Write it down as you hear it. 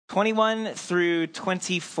21 through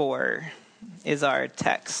 24 is our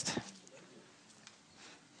text.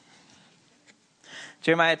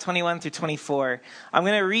 Jeremiah 21 through 24. I'm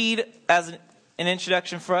going to read as an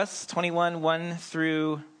introduction for us, 21, 1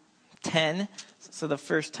 through 10. So the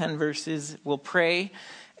first 10 verses, we'll pray,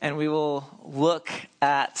 and we will look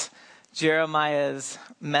at Jeremiah's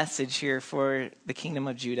message here for the kingdom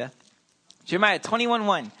of Judah. Jeremiah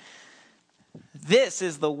 21:1. This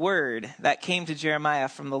is the word that came to Jeremiah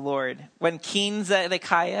from the Lord. When King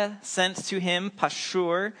Zedekiah sent to him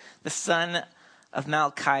Pashur, the son of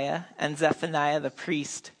Malchiah, and Zephaniah the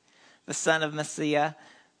priest, the son of Messiah,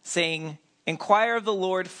 saying, Inquire of the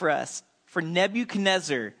Lord for us, for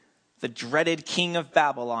Nebuchadnezzar, the dreaded king of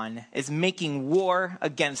Babylon, is making war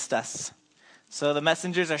against us. So the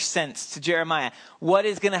messengers are sent to Jeremiah. What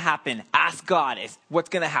is going to happen? Ask God what's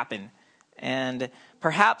going to happen. And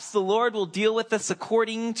perhaps the Lord will deal with us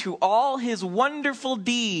according to all his wonderful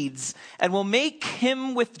deeds and will make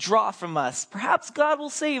him withdraw from us. Perhaps God will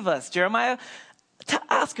save us. Jeremiah,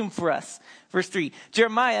 ask him for us. Verse 3,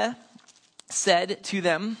 Jeremiah said to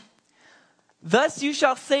them, Thus you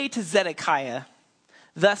shall say to Zedekiah,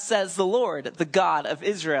 Thus says the Lord, the God of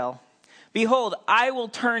Israel, Behold, I will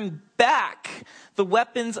turn back the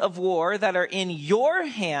weapons of war that are in your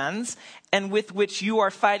hands and with which you are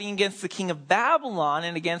fighting against the king of Babylon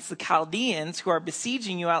and against the Chaldeans who are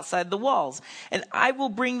besieging you outside the walls. And I will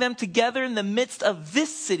bring them together in the midst of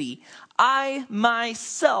this city. I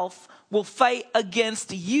myself will fight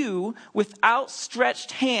against you with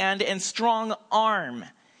outstretched hand and strong arm,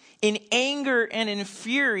 in anger and in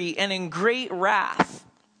fury and in great wrath.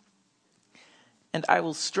 And I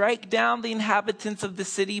will strike down the inhabitants of the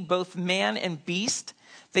city, both man and beast.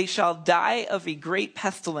 They shall die of a great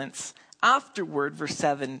pestilence. Afterward, verse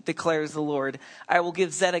 7, declares the Lord, I will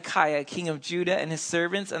give Zedekiah, king of Judah, and his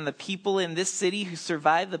servants and the people in this city who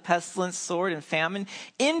survived the pestilence, sword, and famine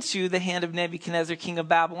into the hand of Nebuchadnezzar, king of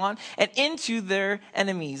Babylon, and into their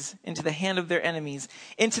enemies, into the hand of their enemies,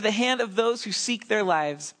 into the hand of those who seek their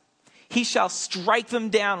lives. He shall strike them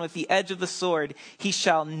down with the edge of the sword. He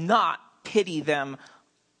shall not pity them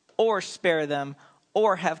or spare them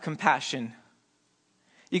or have compassion.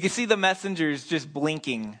 You can see the messengers just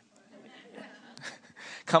blinking.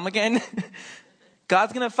 Come again?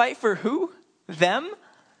 God's going to fight for who? Them?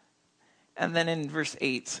 And then in verse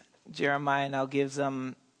 8, Jeremiah now gives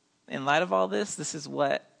them, in light of all this, this is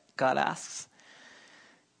what God asks.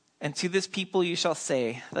 And to this people you shall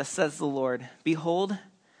say, Thus says the Lord, Behold,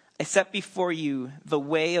 I set before you the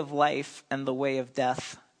way of life and the way of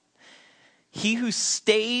death. He who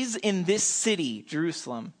stays in this city,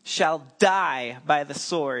 Jerusalem, shall die by the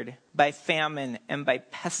sword, by famine, and by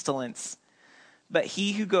pestilence. But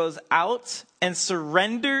he who goes out and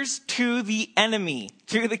surrenders to the enemy,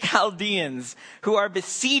 to the Chaldeans, who are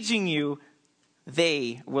besieging you,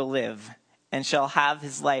 they will live and shall have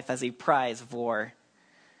his life as a prize of war.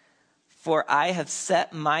 For I have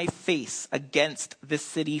set my face against this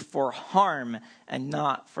city for harm and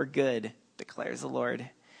not for good, declares the Lord.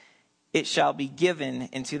 It shall be given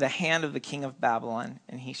into the hand of the king of Babylon,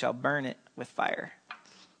 and he shall burn it with fire.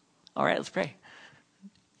 All right, let's pray.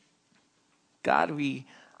 God, we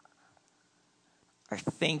are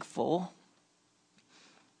thankful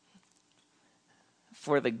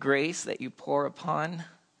for the grace that you pour upon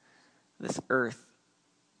this earth.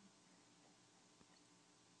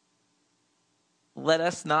 Let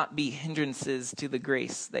us not be hindrances to the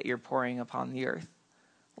grace that you're pouring upon the earth.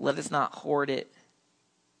 Let us not hoard it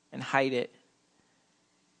and hide it.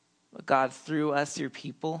 But God, through us, your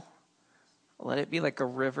people, let it be like a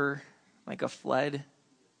river, like a flood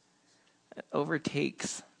that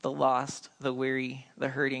overtakes the lost, the weary, the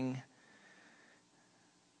hurting.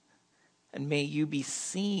 And may you be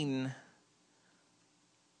seen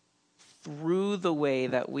through the way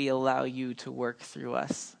that we allow you to work through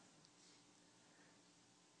us.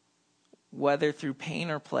 Whether through pain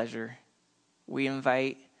or pleasure, we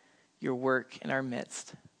invite your work in our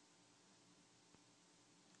midst.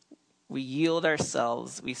 We yield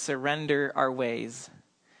ourselves, we surrender our ways,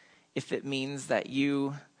 if it means that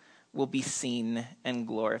you will be seen and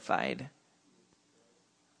glorified.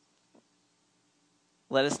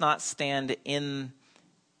 Let us not stand in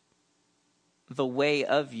the way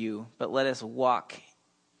of you, but let us walk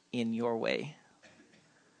in your way.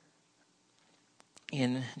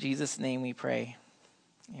 In Jesus' name we pray.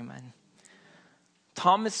 Amen.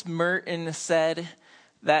 Thomas Merton said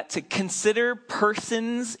that to consider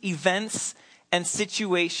persons, events, and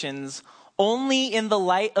situations only in the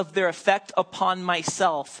light of their effect upon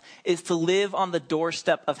myself is to live on the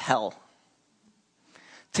doorstep of hell.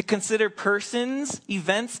 To consider persons,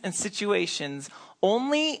 events, and situations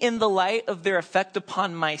only in the light of their effect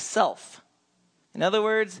upon myself. In other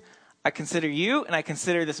words, I consider you, and I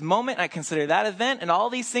consider this moment, and I consider that event, and all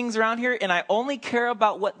these things around here, and I only care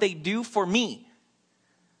about what they do for me.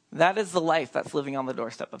 That is the life that's living on the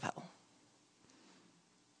doorstep of hell.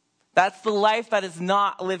 That's the life that is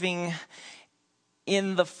not living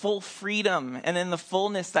in the full freedom and in the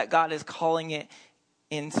fullness that God is calling it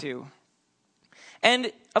into.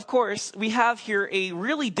 And, of course, we have here a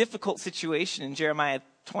really difficult situation in Jeremiah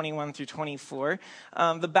 21 through 24.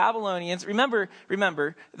 The Babylonians, remember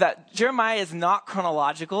that Jeremiah is not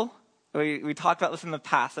chronological. We talked about this in the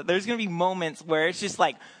past, that there's going to be moments where it's just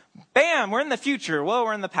like, bam, we're in the future. Whoa,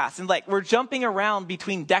 we're in the past. And like, we're jumping around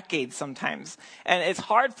between decades sometimes. And it's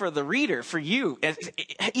hard for the reader, for you,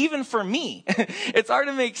 even for me. It's hard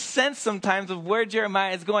to make sense sometimes of where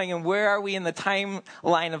Jeremiah is going and where are we in the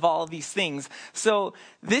timeline of all of these things. So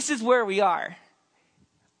this is where we are.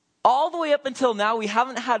 All the way up until now, we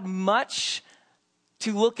haven't had much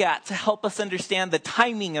to look at to help us understand the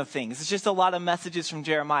timing of things. It's just a lot of messages from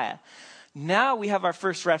Jeremiah. Now we have our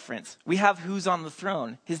first reference. We have who's on the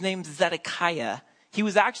throne. His name's Zedekiah. He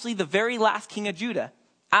was actually the very last king of Judah.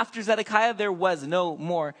 After Zedekiah, there was no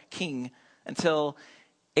more king until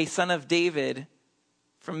a son of David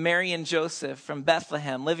from Mary and Joseph from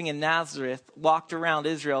Bethlehem, living in Nazareth, walked around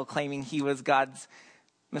Israel claiming he was God's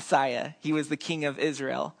Messiah. He was the king of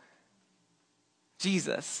Israel.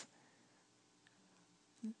 Jesus.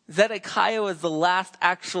 Zedekiah was the last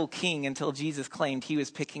actual king until Jesus claimed he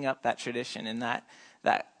was picking up that tradition and that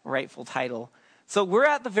rightful title. So we're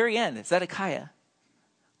at the very end, Zedekiah.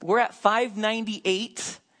 We're at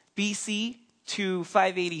 598 BC to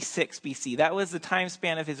 586 BC. That was the time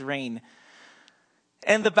span of his reign.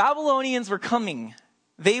 And the Babylonians were coming.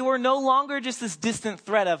 They were no longer just this distant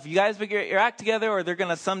threat of, you guys get your act together or they're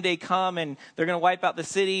going to someday come and they're going to wipe out the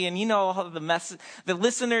city. And you know how the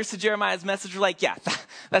listeners to Jeremiah's message were like, yeah,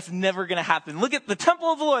 that's never going to happen. Look at the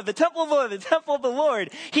temple of the Lord, the temple of the Lord, the temple of the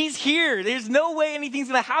Lord. He's here. There's no way anything's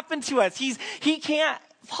going to happen to us. He can't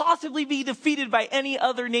possibly be defeated by any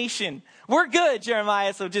other nation. We're good,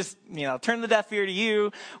 Jeremiah, so just, turn the deaf ear to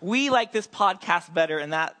you. We like this podcast better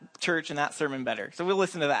and that church and that sermon better, so we'll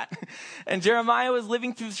listen to that. And Jeremiah was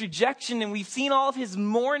living through this rejection, and we've seen all of his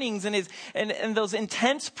mournings and those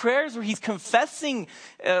intense prayers where he's confessing,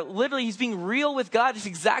 literally he's being real with God, just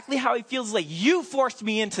exactly how he feels, like, you forced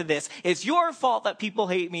me into this. It's your fault that people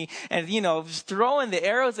hate me, and, just throwing the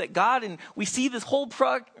arrows at God, and we see this whole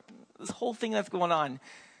thing that's going on.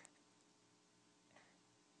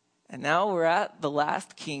 And now we're at the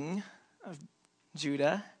last king of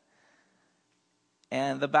Judah.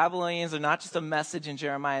 And the Babylonians are not just a message in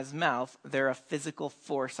Jeremiah's mouth. They're a physical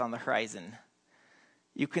force on the horizon.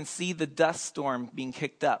 You can see the dust storm being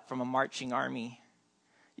kicked up from a marching army.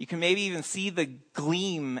 You can maybe even see the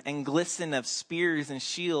gleam and glisten of spears and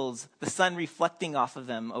shields, the sun reflecting off of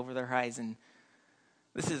them over the horizon.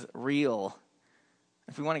 This is real.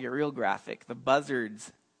 If we want to get real graphic, the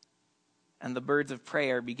buzzards and the birds of prey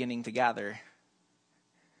are beginning to gather.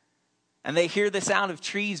 And they hear the sound of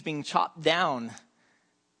trees being chopped down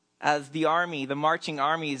as the marching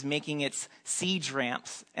army is making its siege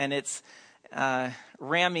ramps and its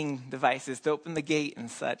ramming devices to open the gate and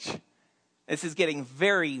such. This is getting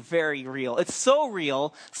very, very real. It's so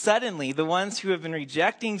real, suddenly the ones who have been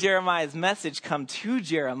rejecting Jeremiah's message come to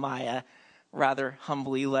Jeremiah rather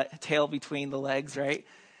humbly, tail between the legs, right?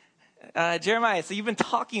 Jeremiah, so you've been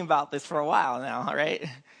talking about this for a while now, right?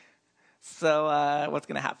 So what's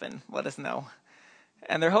going to happen? Let us know.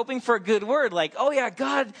 And they're hoping for a good word, like, oh yeah,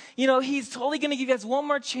 God, he's totally going to give you guys one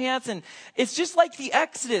more chance. And it's just like the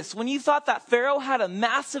Exodus. When you thought that Pharaoh had a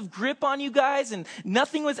massive grip on you guys and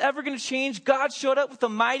nothing was ever going to change, God showed up with a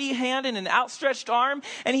mighty hand and an outstretched arm,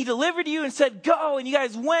 and he delivered you and said, go. And you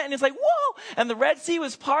guys went, and it's like, whoa. And the Red Sea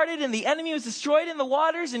was parted, and the enemy was destroyed in the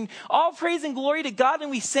waters, and all praise and glory to God. And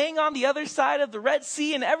we sang on the other side of the Red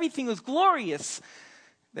Sea, and everything was glorious.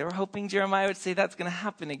 They were hoping Jeremiah would say that's going to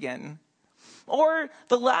happen again. Or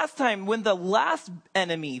the last time when the last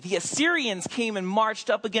enemy, the Assyrians, came and marched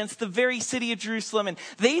up against the very city of Jerusalem, and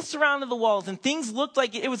they surrounded the walls, and things looked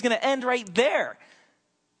like it was going to end right there.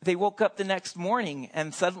 They woke up the next morning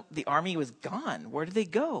and suddenly the army was gone. Where did they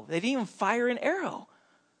go? They didn't even fire an arrow.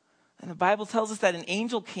 And the Bible tells us that an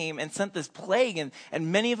angel came and sent this plague,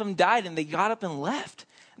 and many of them died, and they got up and left.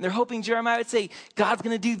 And they're hoping Jeremiah would say, God's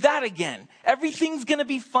going to do that again. Everything's going to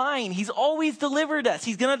be fine. He's always delivered us.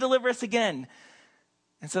 He's going to deliver us again.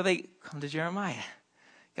 And so they come to Jeremiah.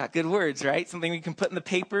 Got good words, right? Something we can put in the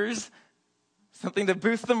papers. Something to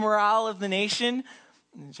boost the morale of the nation.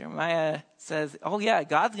 And Jeremiah says, oh yeah,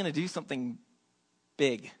 God's going to do something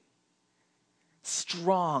big.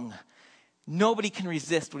 strong. Nobody can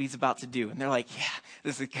resist what he's about to do. And they're like, yeah,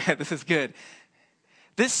 this is good. This is good.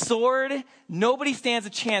 This sword, nobody stands a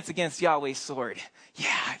chance against Yahweh's sword.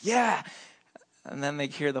 Yeah. And then they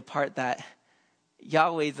hear the part that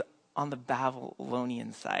Yahweh's on the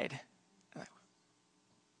Babylonian side.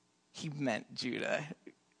 He meant Judah.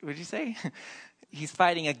 What did you say? He's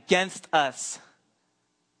fighting against us.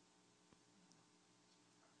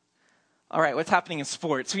 All right, what's happening in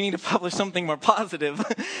sports? We need to publish something more positive.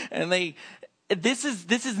 And this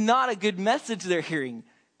is not a good message they're hearing.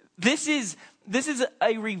 This is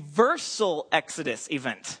a reversal Exodus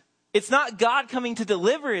event. It's not God coming to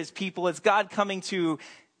deliver his people. It's God coming to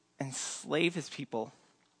enslave his people.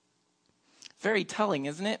 Very telling,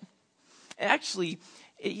 isn't it? Actually,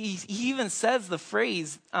 he even says the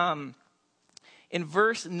phrase in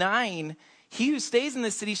verse 9, he who stays in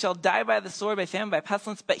the city shall die by the sword, by famine, by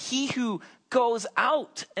pestilence, but he who goes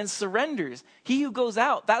out and surrenders, he who goes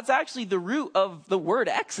out, that's actually the root of the word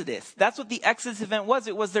Exodus. That's what the Exodus event was.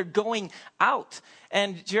 It was their going out.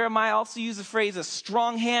 And Jeremiah also used the phrase, a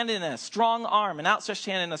strong hand and a strong arm, an outstretched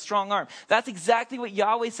hand and a strong arm. That's exactly what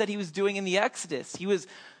Yahweh said he was doing in the Exodus. He was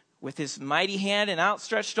with his mighty hand and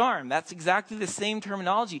outstretched arm. That's exactly the same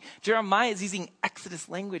terminology. Jeremiah is using Exodus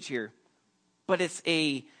language here. But it's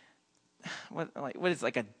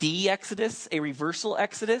like a de-Exodus, a reversal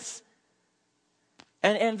Exodus.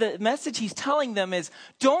 And the message he's telling them is,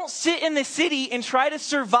 don't sit in the city and try to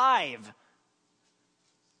survive.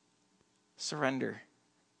 Surrender.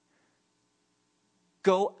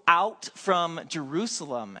 Go out from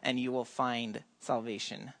Jerusalem and you will find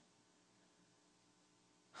salvation.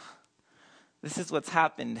 This is what's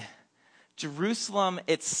happened. Jerusalem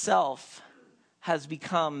itself has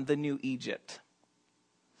become the new Egypt.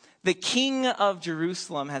 The king of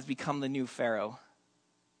Jerusalem has become the new Pharaoh.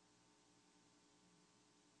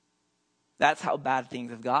 That's how bad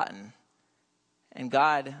things have gotten. And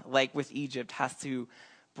God, like with Egypt, has to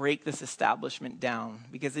break this establishment down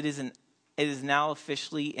because it is now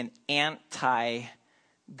officially an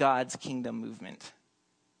anti-God's kingdom movement.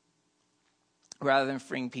 Rather than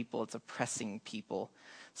freeing people, it's oppressing people.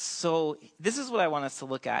 So this is what I want us to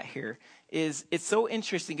look at here. It's so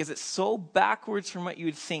interesting because it's so backwards from what you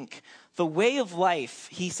would think. The way of life,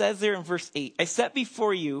 he says there in verse 8, I set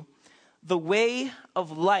before you the way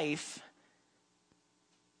of life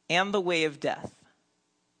and the way of death.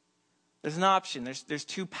 There's an option. There's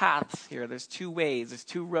two paths here. There's two ways. There's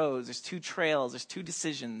two roads. There's two trails. There's two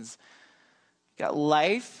decisions. You got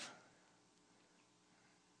life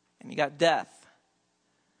and you got death.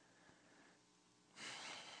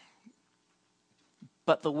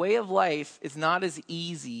 But the way of life is not as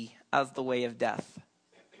easy as the way of death.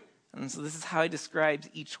 And so this is how he describes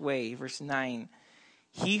each way. Verse 9,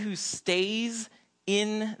 he who stays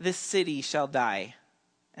in this city shall die.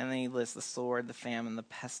 And then he lists the sword, the famine, the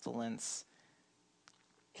pestilence.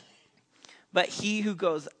 But he who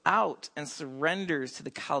goes out and surrenders to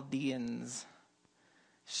the Chaldeans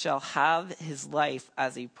shall have his life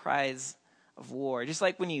as a prize of war. Just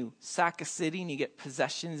like when you sack a city and you get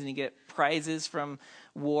possessions and you get prizes from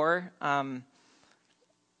war,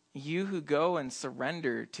 you who go and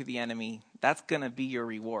surrender to the enemy, that's going to be your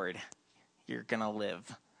reward. You're going to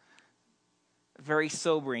live. Very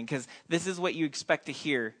sobering, because this is what you expect to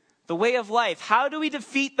hear. The way of life. How do we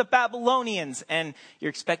defeat the Babylonians? And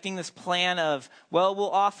you're expecting this plan of, well,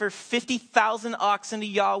 we'll offer 50,000 oxen to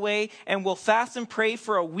Yahweh, and we'll fast and pray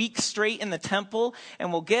for a week straight in the temple,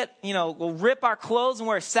 and we'll rip our clothes and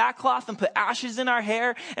wear sackcloth and put ashes in our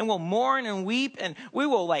hair, and we'll mourn and weep, and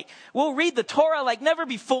we'll read the Torah like never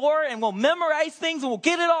before, and we'll memorize things, and we'll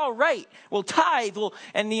get it all right. We'll tithe,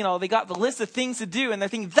 they got the list of things to do, and they're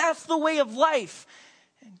thinking, that's the way of life.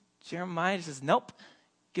 And Jeremiah says, nope.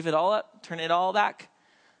 Give it all up, turn it all back.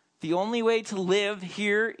 The only way to live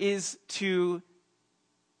here is to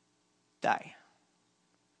die.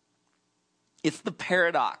 It's the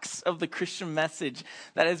paradox of the Christian message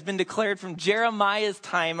that has been declared from Jeremiah's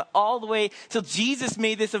time all the way till Jesus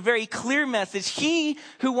made this a very clear message. He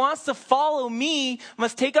who wants to follow me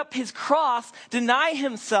must take up his cross, deny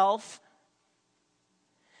himself.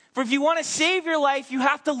 For if you want to save your life, you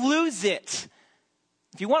have to lose it.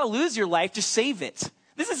 If you want to lose your life, just save it.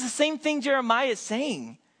 This is the same thing Jeremiah is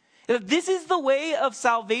saying. This is the way of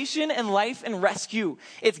salvation and life and rescue.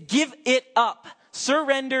 It's give it up.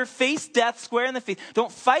 Surrender, face death, square in the face.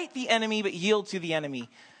 Don't fight the enemy, but yield to the enemy.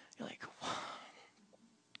 You're like,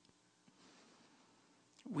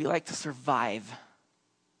 we like to survive.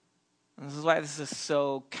 And this is why this is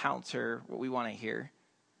so counter what we want to hear.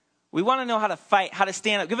 We want to know how to fight, how to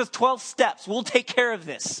stand up. Give us 12 steps. We'll take care of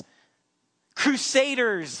this.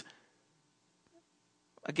 Crusaders.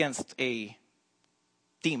 against a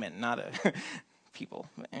demon, not a people.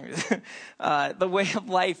 The way of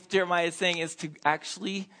life, Jeremiah is saying, is to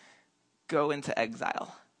actually go into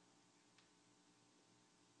exile.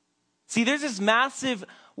 See, there's this massive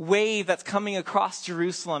wave that's coming across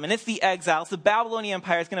Jerusalem, and it's the exiles. The Babylonian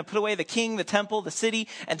Empire is going to put away the king, the temple, the city,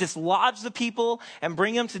 and dislodge the people and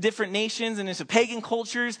bring them to different nations and into pagan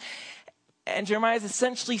cultures. And Jeremiah is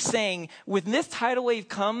essentially saying, when this tidal wave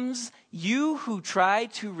comes, you who try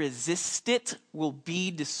to resist it will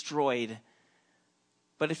be destroyed.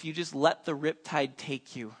 But if you just let the riptide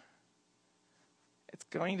take you, it's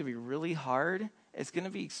going to be really hard. It's going to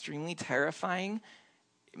be extremely terrifying.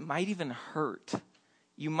 It might even hurt.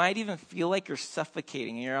 You might even feel like you're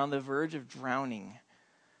suffocating and you're on the verge of drowning.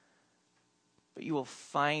 But you will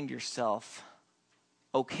find yourself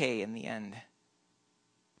okay in the end.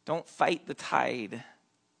 Don't fight the tide.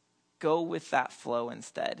 Go with that flow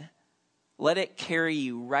instead. Let it carry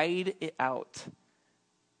you. Ride it out.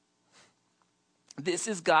 This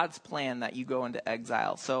is God's plan, that you go into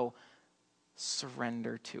exile. So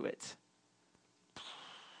surrender to it.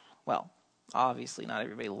 Well, obviously not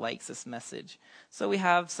everybody likes this message. So we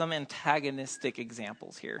have some antagonistic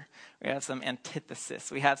examples here. We have some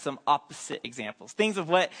antithesis. We have some opposite examples. Things of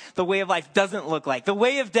what the way of life doesn't look like. The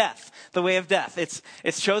way of death. The way of death.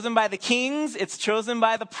 It's chosen by the kings. It's chosen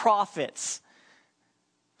by the prophets.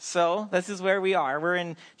 So this is where we are. We're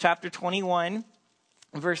in chapter 21,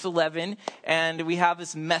 verse 11. And we have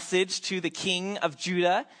this message to the king of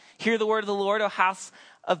Judah. Hear the word of the Lord, O house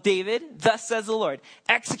of David. Thus says the Lord,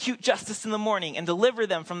 execute justice in the morning and deliver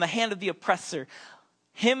them from the hand of the oppressor.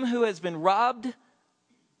 Him who has been robbed,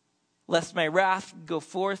 lest my wrath go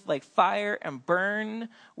forth like fire and burn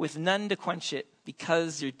with none to quench it,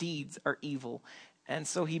 because your deeds are evil. And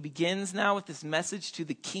so he begins now with this message to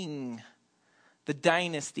the king, the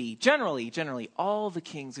dynasty. Generally, all the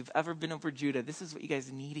kings who've ever been over Judah, this is what you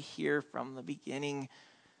guys need to hear from the beginning.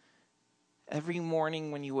 Every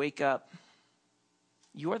morning when you wake up,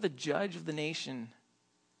 you are the judge of the nation.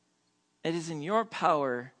 It is in your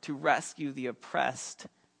power to rescue the oppressed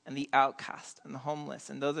and the outcast and the homeless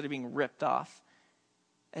and those that are being ripped off.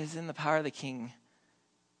 It is in the power of the king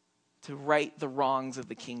to right the wrongs of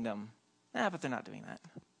the kingdom. But they're not doing that.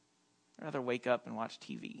 They'd rather wake up and watch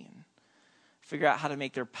TV and figure out how to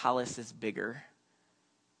make their palaces bigger,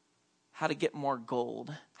 how to get more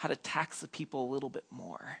gold, how to tax the people a little bit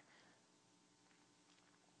more.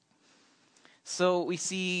 So we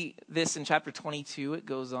see this in chapter 22. It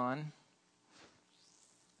goes on.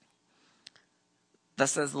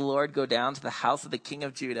 Thus says the Lord, go down to the house of the king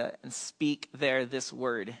of Judah and speak there this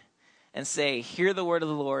word and say, hear the word of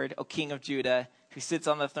the Lord, O king of Judah, who sits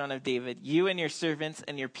on the throne of David, you and your servants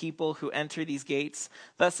and your people who enter these gates.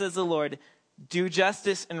 Thus says the Lord, do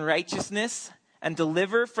justice and righteousness and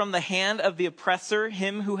deliver from the hand of the oppressor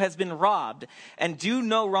him who has been robbed, and do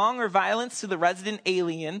no wrong or violence to the resident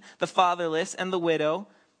alien, the fatherless, and the widow,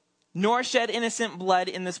 nor shed innocent blood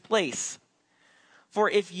in this place. For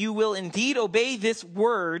if you will indeed obey this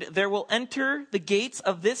word, there will enter the gates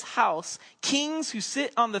of this house kings who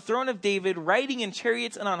sit on the throne of David, riding in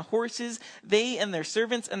chariots and on horses, they and their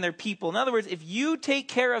servants and their people. In other words, if you take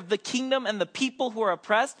care of the kingdom and the people who are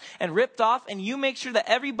oppressed and ripped off, and you make sure that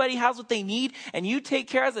everybody has what they need, and you take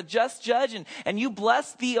care as a just judge, and you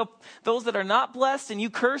bless those that are not blessed, and you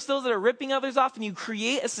curse those that are ripping others off, and you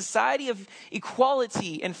create a society of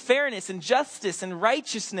equality and fairness and justice and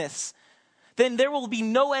righteousness, then there will be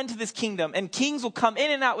no end to this kingdom, and kings will come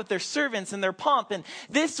in and out with their servants and their pomp, and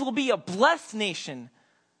this will be a blessed nation.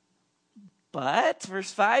 But,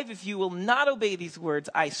 verse 5, if you will not obey these words,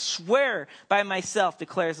 I swear by myself,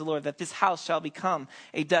 declares the Lord, that this house shall become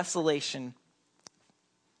a desolation.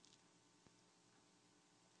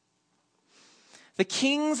 The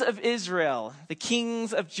kings of Israel, the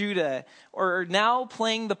kings of Judah, are now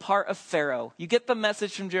playing the part of Pharaoh. You get the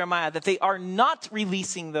message from Jeremiah that they are not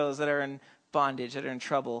releasing those that are in bondage, that are in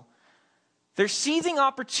trouble. They're seizing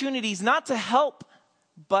opportunities not to help,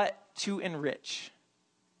 but to enrich.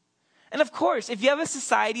 And of course, if you have a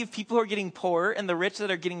society of people who are getting poorer and the rich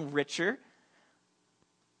that are getting richer,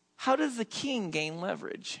 how does the king gain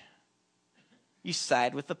leverage? You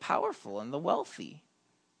side with the powerful and the wealthy,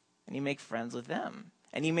 and you make friends with them.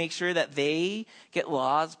 And you make sure that they get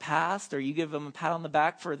laws passed, or you give them a pat on the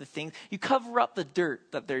back for the things. You cover up the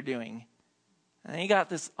dirt that they're doing. And then you got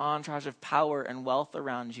this entourage of power and wealth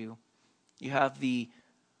around you. You have the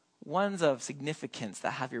ones of significance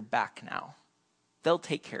that have your back now. They'll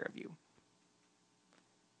take care of you.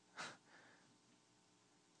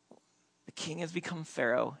 The king has become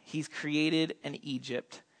Pharaoh. He's created an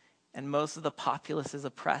Egypt, and most of the populace is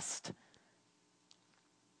oppressed.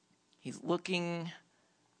 He's looking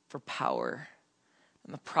for power.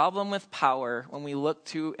 And the problem with power, when we look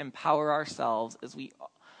to empower ourselves, is we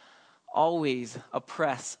always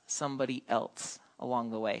oppress somebody else along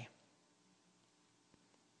the way.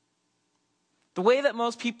 The way that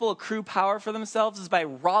most people accrue power for themselves is by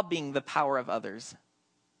robbing the power of others.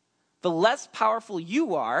 The less powerful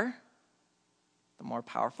you are, the more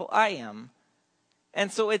powerful I am. And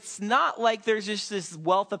so it's not like there's just this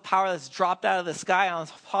wealth of power that's dropped out of the sky on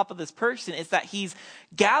top of this person. It's that he's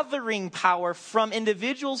gathering power from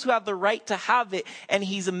individuals who have the right to have it, and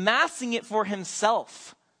he's amassing it for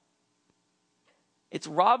himself. It's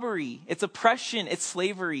robbery, it's oppression, it's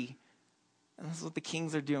slavery. And this is what the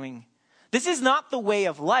kings are doing. This is not the way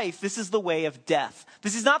of life. This is the way of death.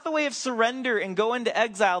 This is not the way of surrender and go into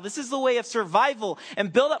exile. This is the way of survival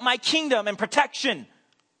and build up my kingdom and protection.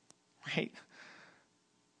 Right?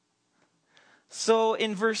 So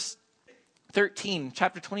in verse 13,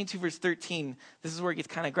 chapter 22, verse 13, this is where it gets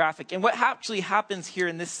kind of graphic. And what actually happens here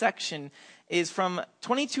in this section is from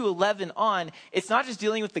 22:11 on, it's not just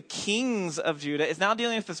dealing with the kings of Judah, it's now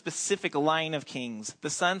dealing with a specific line of kings, the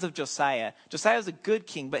sons of Josiah. Josiah was a good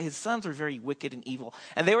king, but his sons were very wicked and evil.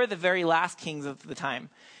 And they were the very last kings of the time.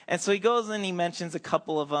 And so he goes and he mentions a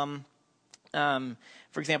couple of them.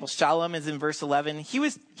 For example, Shallum is in verse 11.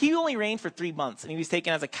 He only reigned for 3 months, and he was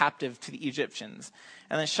taken as a captive to the Egyptians.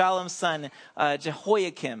 And then Shallum's son,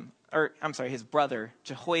 his brother,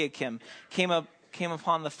 Jehoiakim, came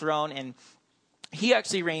upon the throne, and he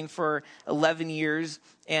actually reigned for 11 years.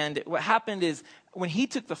 And what happened is, when he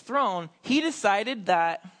took the throne, he decided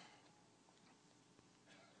that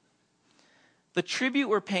the tribute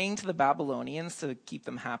we're paying to the Babylonians to keep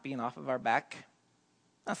them happy and off of our back,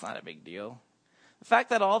 that's not a big deal. The fact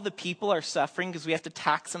that all the people are suffering because we have to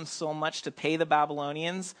tax them so much to pay the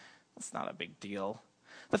Babylonians, that's not a big deal.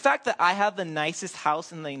 The fact that I have the nicest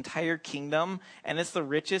house in the entire kingdom, and it's the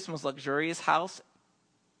richest, most luxurious house,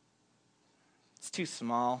 it's too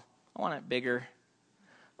small. I want it bigger.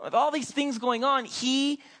 With all these things going on,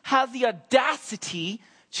 he has the audacity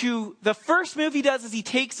to, the first move he does as he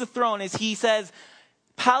takes the throne is he says,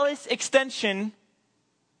 palace extension.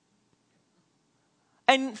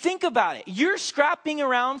 And think about it. You're scrapping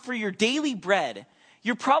around for your daily bread.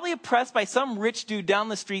 You're probably oppressed by some rich dude down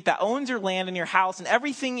the street that owns your land and your house and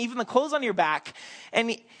everything, even the clothes on your back.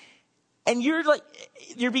 And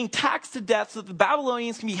you're being taxed to death so that the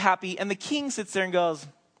Babylonians can be happy. And the king sits there and goes,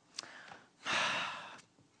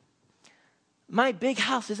 my big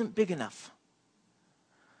house isn't big enough.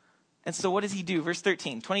 And so what does he do? Verse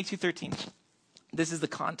 13, 22:13. This is the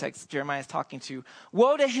context Jeremiah is talking to.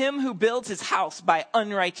 Woe to him who builds his house by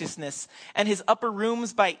unrighteousness and his upper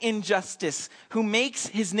rooms by injustice, who makes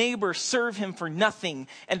his neighbor serve him for nothing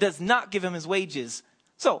and does not give him his wages.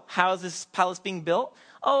 So how is this palace being built?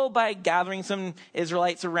 Oh, by gathering some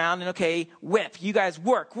Israelites around and, okay, whip, you guys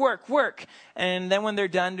work. And then when they're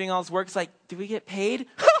done doing all this work, it's like, do we get paid?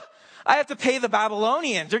 I have to pay the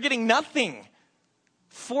Babylonians. They're getting nothing.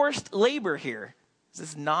 Forced labor here. Is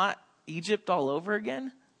this not Egypt all over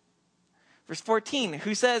again? Verse 14,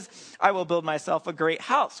 who says, I will build myself a great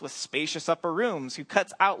house with spacious upper rooms, who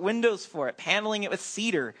cuts out windows for it, paneling it with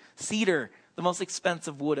cedar, the most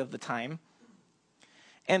expensive wood of the time,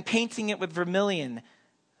 and painting it with vermilion.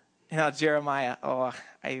 Jeremiah,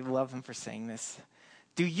 I love him for saying this.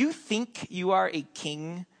 Do you think you are a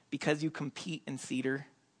king because you compete in cedar?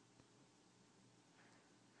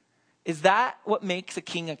 Is that what makes a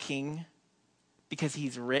king a king? Because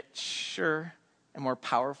he's richer and more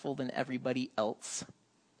powerful than everybody else?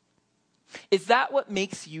 Is that what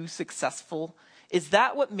makes you successful? Is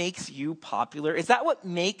that what makes you popular? Is that what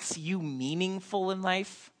makes you meaningful in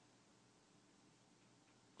life?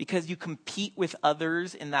 Because you compete with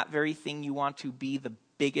others in that very thing you want to be the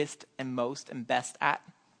biggest and most and best at?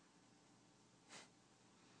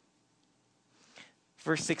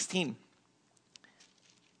 Verse 16.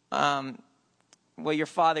 Your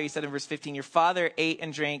father, he said in verse 15, your father ate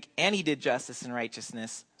and drank and he did justice and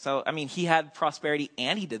righteousness. So, he had prosperity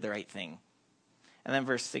and he did the right thing. And then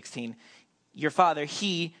verse 16, your father,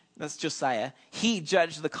 that's Josiah, he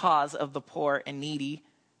judged the cause of the poor and needy.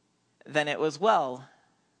 Then it was well.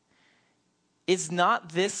 Is not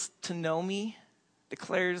this to know me,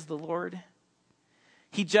 declares the Lord?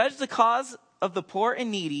 He judged the cause of the poor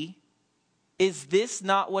and needy. Is this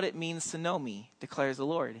not what it means to know me, declares the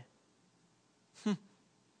Lord?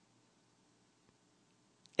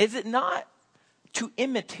 Is it not to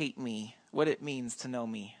imitate me what it means to know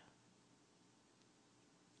me?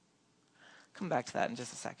 Come back to that in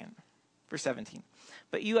just a second. Verse 17.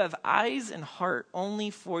 But you have eyes and heart only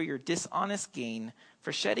for your dishonest gain,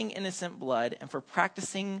 for shedding innocent blood, and for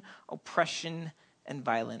practicing oppression and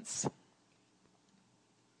violence.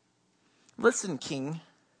 Listen, King.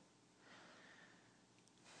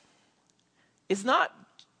 Is not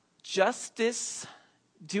justice,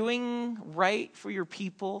 doing right for your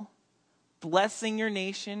people, blessing your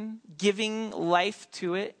nation, giving life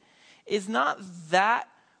to it, is not that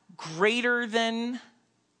greater than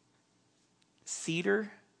cedar,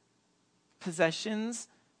 possessions,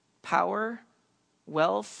 power,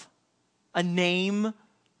 wealth, a name?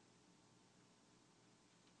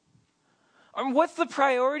 What's the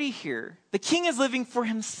priority here? The king is living for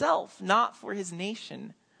himself, not for his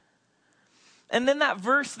nation. And then that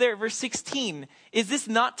verse there, verse 16, is this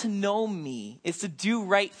not to know me? It's to do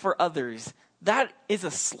right for others. That is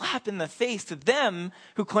a slap in the face to them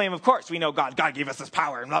who claim, of course, we know God. God gave us this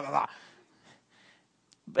power and blah, blah, blah.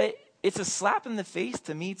 But it's a slap in the face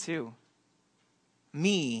to me too.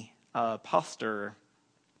 Me, a pastor.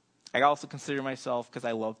 I also consider myself, because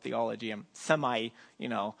I love theology, I'm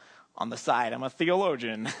on the side. I'm a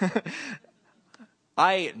theologian.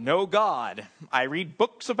 I know God. I read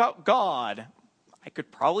books about God. I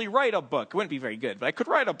could probably write a book. It wouldn't be very good, but I could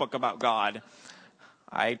write a book about God.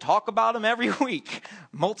 I talk about him every week,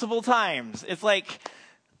 multiple times. It's like,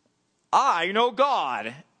 I know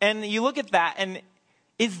God. And you look at that, and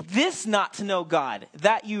is this not to know God?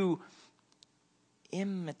 That you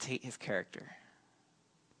imitate his character.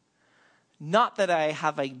 Not that I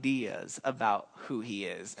have ideas about who he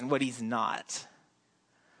is and what he's not.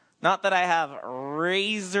 Not that I have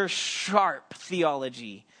razor sharp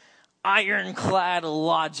theology, ironclad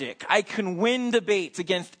logic. I can win debates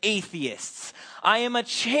against atheists. I am a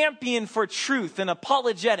champion for truth and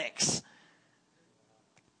apologetics.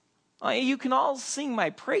 You can all sing my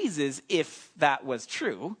praises if that was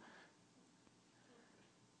true.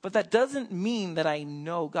 But that doesn't mean that I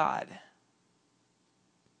know God.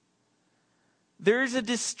 There's a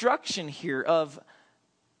destruction here of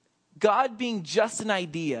God being just an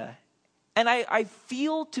idea. And I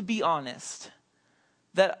feel, to be honest,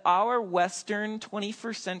 that our Western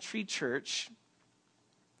 21st century church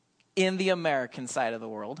in the American side of the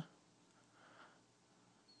world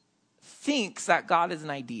thinks that God is an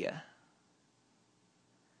idea.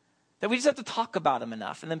 That we just have to talk about him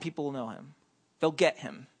enough and then people will know him. They'll get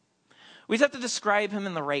him. We just have to describe him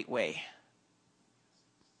in the right way.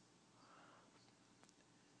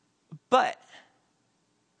 But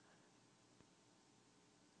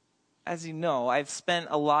as you know, I've spent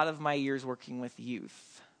a lot of my years working with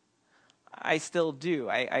youth. I still do.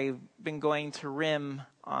 I've been going to RIM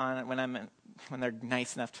when they're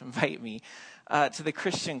nice enough to invite me to the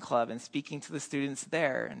Christian club and speaking to the students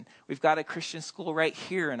there. And we've got a Christian school right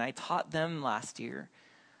here, and I taught them last year.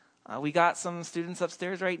 We got some students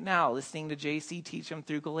upstairs right now listening to JC teach them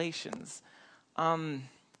through Galatians.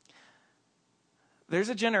 There's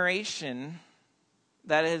a generation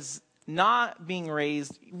that is not being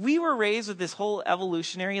raised. We were raised with this whole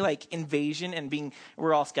evolutionary invasion and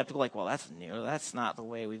we're all skeptical, well, that's new. That's not the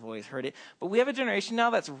way we've always heard it. But we have a generation now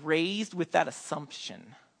that's raised with that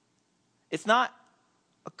assumption. It's not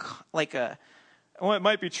it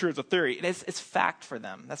might be true as a theory. It's fact for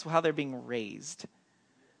them. That's how they're being raised.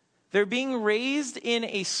 They're being raised in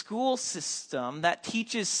a school system that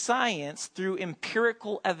teaches science through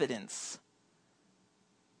empirical evidence.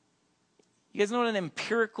 You guys know what an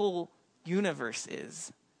empirical universe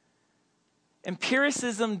is?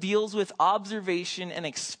 Empiricism deals with observation and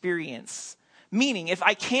experience. Meaning, if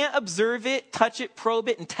I can't observe it, touch it, probe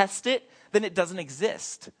it, and test it, then it doesn't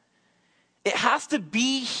exist. It has to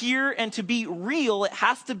be here, and to be real, it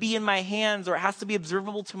has to be in my hands, or it has to be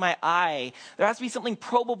observable to my eye. There has to be something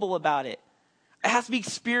probable about it. It has to be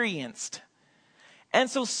experienced. And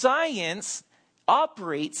so science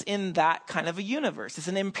operates in that kind of a universe. It's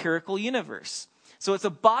an empirical universe. So it's a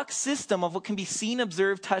box system of what can be seen,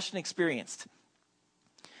 observed, touched, and experienced.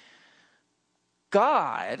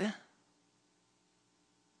 God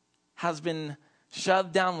has been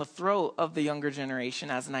shoved down the throat of the younger generation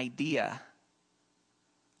as an idea,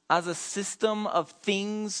 as a system of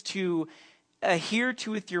things to adhere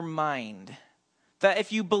to with your mind. That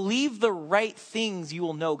if you believe the right things, you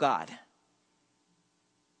will know God.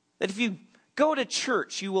 That if you go to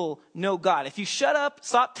church, you will know God. If you shut up,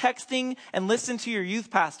 stop texting, and listen to your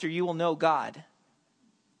youth pastor, you will know God.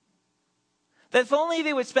 That if only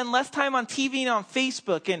they would spend less time on TV and on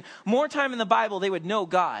Facebook and more time in the Bible, they would know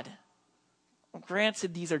God. Well,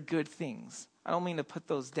 granted, these are good things. I don't mean to put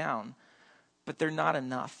those down, but they're not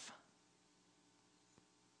enough.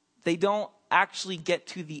 They don't actually get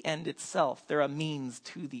to the end itself. They're a means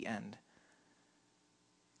to the end.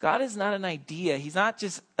 God is not an idea. He's not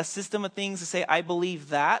just a system of things to say, I believe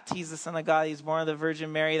that. He's the Son of God. He's born of the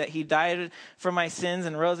Virgin Mary, that he died for my sins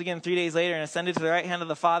and rose again 3 days later and ascended to the right hand of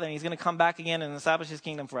the Father, and he's going to come back again and establish his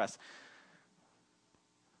kingdom for us.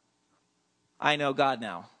 I know God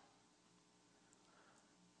now.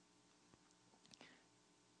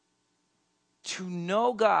 To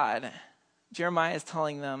know God, Jeremiah is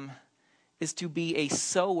telling them, is to be a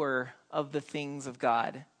sower of the things of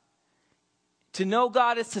God. To know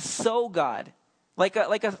God is to sow God, like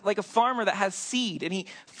a farmer that has seed and he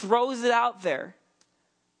throws it out there.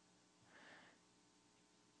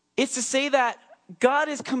 It's to say that God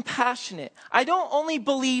is compassionate. I don't only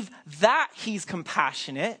believe that he's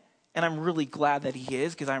compassionate, and I'm really glad that he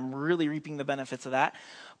is because I'm really reaping the benefits of that,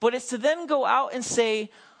 but it's to then go out and say,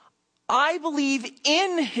 I believe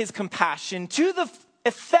in his compassion to the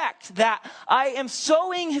effect that I am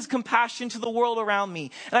sowing his compassion to the world around me.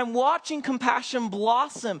 And I'm watching compassion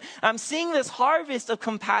blossom. I'm seeing this harvest of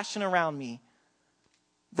compassion around me.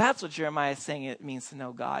 That's what Jeremiah is saying it means to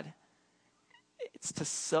know God. It's to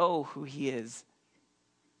sow who he is.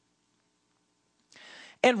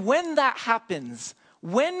 And when that happens,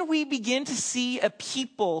 when we begin to see a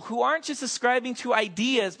people who aren't just ascribing to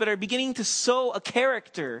ideas, but are beginning to sow a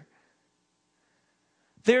character,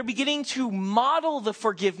 they're beginning to model the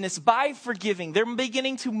forgiveness by forgiving. They're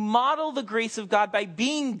beginning to model the grace of God by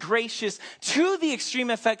being gracious to the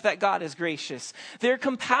extreme effect that God is gracious. They're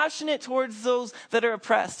compassionate towards those that are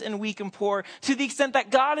oppressed and weak and poor to the extent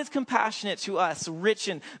that God is compassionate to us, rich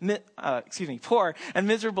and, poor and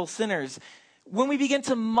miserable sinners. When we begin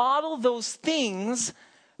to model those things,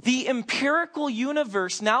 the empirical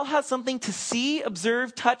universe now has something to see,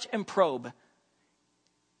 observe, touch, and probe.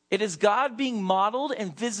 It is God being modeled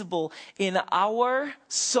and visible in our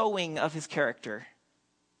sowing of his character.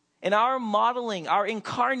 In our modeling, our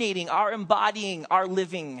incarnating, our embodying, our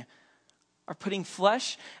living. Our putting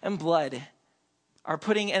flesh and blood. Our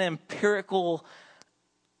putting an empirical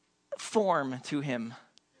form to him.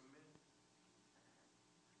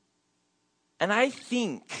 And I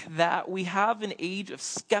think that we have an age of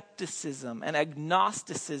skepticism and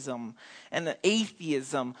agnosticism and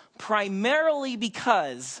atheism primarily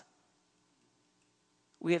because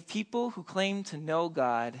we have people who claim to know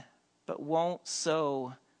God but won't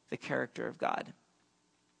sow the character of God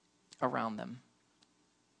around them.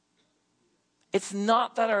 It's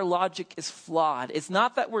not that our logic is flawed. It's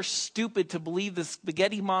not that we're stupid to believe the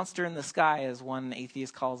spaghetti monster in the sky, as one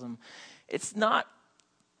atheist calls him. It's not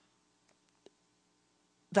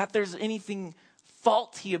that there's anything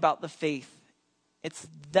faulty about the faith. It's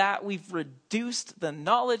that we've reduced the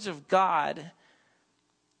knowledge of God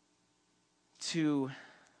to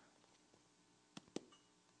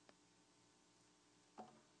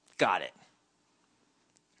got it,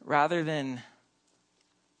 rather than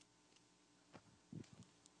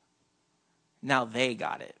now they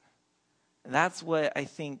got it. And that's what I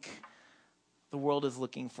think the world is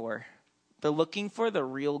looking for. They're looking for the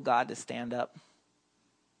real God to stand up.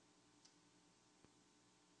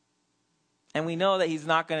 And we know that he's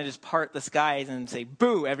not going to just part the skies and say,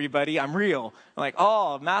 boo, everybody, I'm real. Like,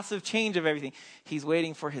 oh, massive change of everything. He's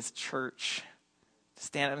waiting for his church to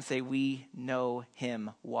stand up and say, we know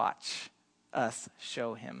him. Watch us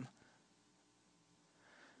show him.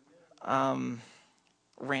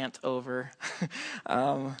 Rant over.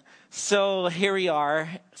 So here we are,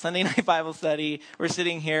 Sunday night Bible study. We're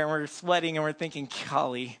sitting here and we're sweating and we're thinking,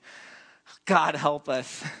 golly, God help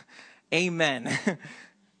us. Amen.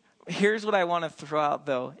 Here's what I want to throw out,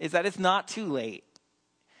 though, is that it's not too late.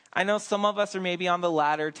 I know some of us are maybe on the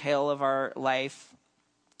latter tail of our life.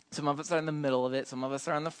 Some of us are in the middle of it. Some of us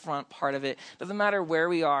are on the front part of it. Doesn't matter where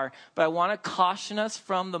we are. But I want to caution us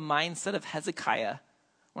from the mindset of Hezekiah,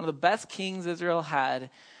 one of the best kings Israel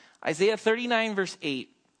had. Isaiah 39, verse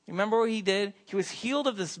 8. Remember what he did? He was healed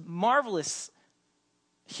of this marvelous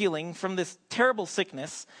healing from this terrible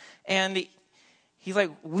sickness. And he's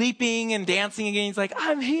like weeping and dancing again. He's like,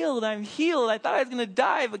 I'm healed. I thought I was going to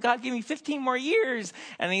die, but God gave me 15 more years.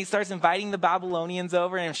 And then he starts inviting the Babylonians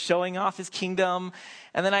over and showing off his kingdom.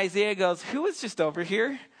 And then Isaiah goes, who was just over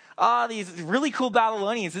here? These really cool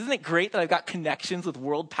Babylonians. Isn't it great that I've got connections with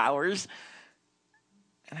world powers?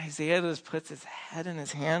 And Isaiah just puts his head in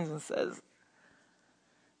his hands and says,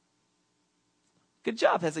 good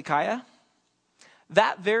job, Hezekiah.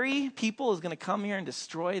 That very people is going to come here and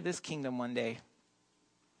destroy this kingdom one day.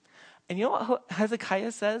 And you know what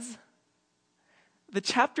Hezekiah says? The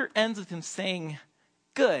chapter ends with him saying,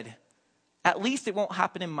 good, at least it won't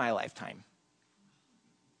happen in my lifetime.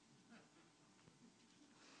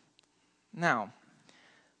 Now,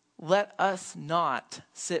 let us not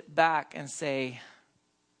sit back and say,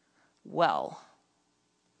 well.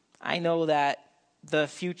 I know that the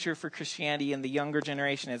future for Christianity and the younger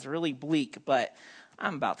generation is really bleak, but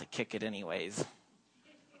I'm about to kick it anyways.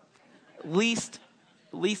 At least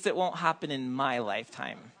it won't happen in my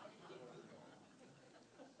lifetime.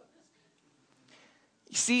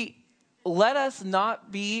 You see, let us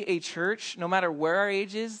not be a church, no matter where our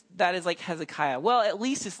age is, that is like Hezekiah. Well, at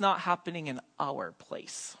least it's not happening in our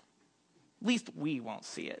place. At least we won't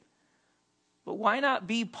see it. But why not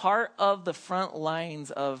be part of the front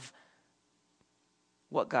lines of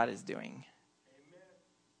what God is doing? Amen.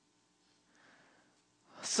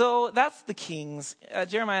 So that's the kings.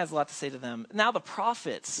 Jeremiah has a lot to say to them. Now the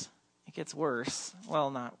prophets, it gets worse.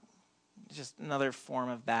 Well, not just another form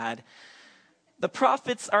of bad. The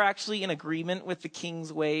prophets are actually in agreement with the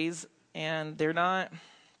king's ways, and they're not.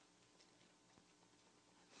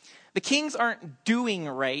 The kings aren't doing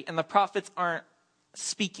right, and the prophets aren't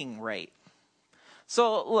speaking right.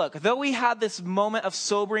 So look, though we had this moment of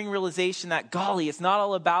sobering realization that, golly, it's not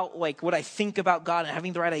all about like what I think about God and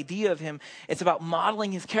having the right idea of him. It's about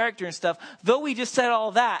modeling his character and stuff. Though we just said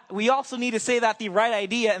all that, we also need to say that the right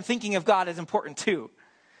idea and thinking of God is important too.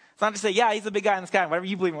 It's not to say, yeah, he's a big guy in the sky. Whatever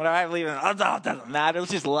you believe in, whatever I believe in, it doesn't matter.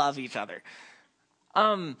 Let's just love each other.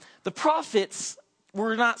 The prophets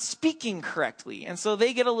were not speaking correctly, and so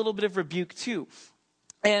they get a little bit of rebuke too.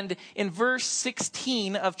 And in verse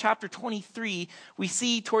 16 of chapter 23, we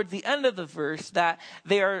see towards the end of the verse that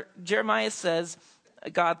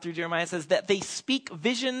God through Jeremiah says that they speak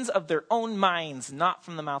visions of their own minds, not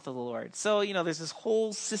from the mouth of the Lord. So, there's this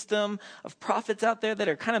whole system of prophets out there that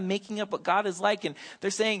are kind of making up what God is like. And they're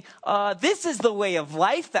saying, this is the way of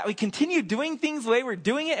life, that we continue doing things the way we're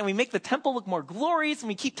doing it. And we make the temple look more glorious. And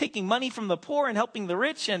we keep taking money from the poor and helping the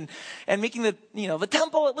rich and making the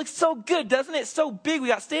temple, it looks so good, doesn't it? It's so big. We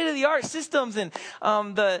got state of the art systems, and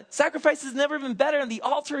the sacrifice has never been better. And the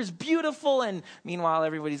altar is beautiful. And meanwhile,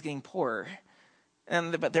 everybody's getting poorer.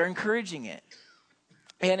 But they're encouraging it.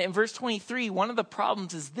 And in verse 23, one of the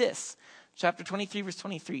problems is this. Chapter 23, verse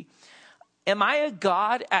 23. Am I a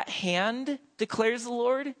God at hand, declares the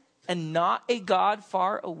Lord, and not a God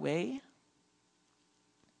far away?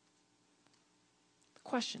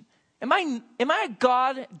 Question. Am I a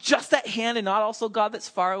God just at hand and not also God that's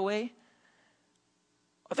far away?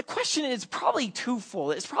 Well, the question is probably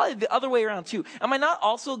twofold. It's probably the other way around too. Am I not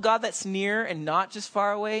also a God that's near and not just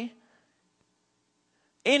far away?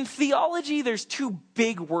 In theology, there's two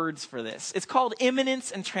big words for this. It's called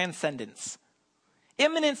immanence and transcendence.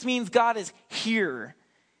 Immanence means God is here.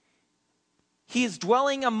 He is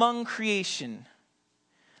dwelling among creation.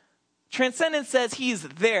 Transcendence says he is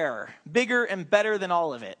there, bigger and better than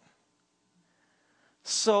all of it.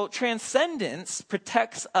 So transcendence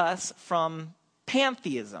protects us from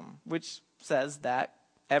pantheism, which says that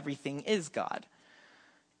everything is God.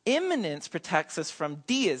 Immanence protects us from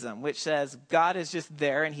deism, which says God is just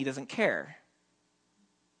there and he doesn't care.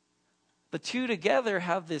 The two together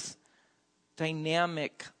have this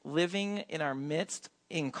dynamic living in our midst,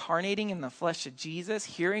 incarnating in the flesh of Jesus,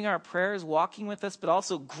 hearing our prayers, walking with us, but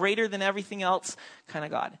also greater than everything else kind of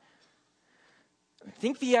God. I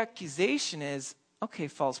think the accusation is, okay,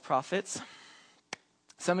 false prophets.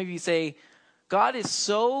 Some of you say, God is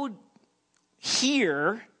so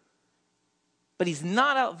here, but he's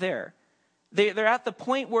not out there. They're at the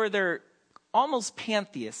point where they're almost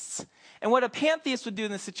pantheists. And what a pantheist would do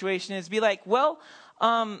in this situation is be like, well,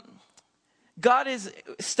 God is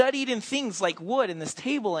studied in things like wood and this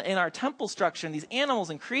table and our temple structure and these animals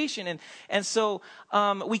and creation. And so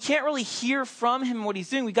we can't really hear from him what he's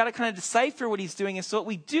doing. We got to kind of decipher what he's doing. And so what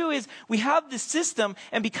we do is we have this system.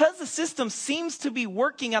 And because the system seems to be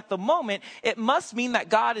working at the moment, it must mean that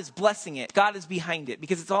God is blessing it. God is behind it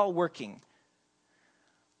because it's all working.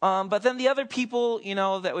 But then the other people,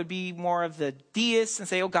 that would be more of the deists and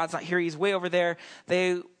say, oh, God's not here, he's way over there.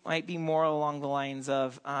 They might be more along the lines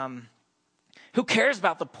of, who cares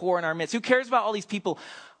about the poor in our midst? Who cares about all these people?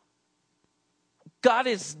 God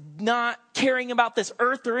is not caring about this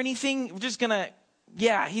earth or anything. We're just going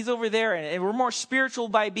to, he's over there. And we're more spiritual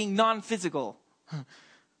by being non-physical.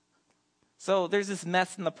 So there's this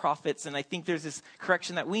mess in the prophets, and I think there's this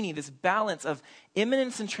correction that we need, this balance of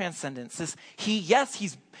immanence and transcendence.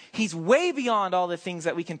 He's way beyond all the things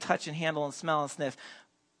that we can touch and handle and smell and sniff,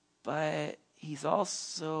 but he's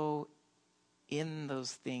also in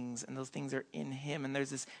those things, and those things are in him, and there's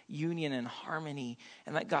this union and harmony,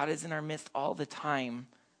 and that God is in our midst all the time,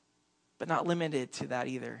 but not limited to that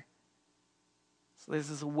either. So there's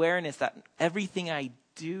this awareness that everything I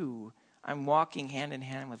do, I'm walking hand in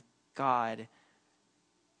hand with God.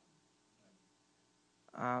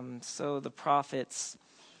 So the prophets,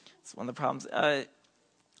 it's one of the problems.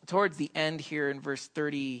 towards the end here in verse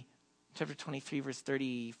 30, chapter 23, verse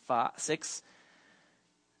 36.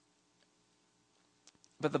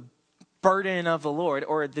 But the burden of the Lord,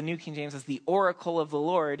 or the New King James says, the oracle of the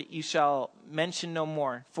Lord, you shall mention no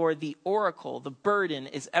more. For the oracle, the burden,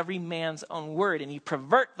 is every man's own word, and you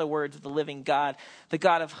pervert the words of the living God, the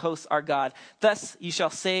God of hosts, our God. Thus you shall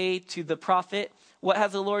say to the prophet, what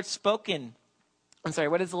has the Lord spoken?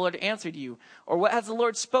 What has the Lord answered you? Or what has the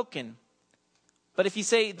Lord spoken? But if you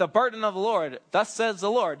say, the burden of the Lord, thus says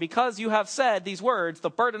the Lord, because you have said these words, the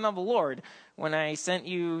burden of the Lord, when I sent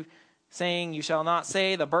you saying, you shall not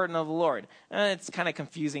say the burden of the Lord. And it's kind of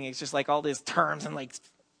confusing. It's just like all these terms and like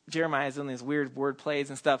Jeremiah's doing these weird word plays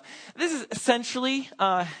and stuff. This is essentially,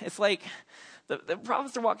 it's like the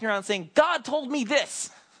prophets are walking around saying, God told me this.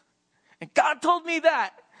 And God told me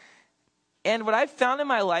that. And what I've found in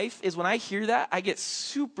my life is when I hear that, I get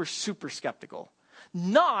super, super skeptical.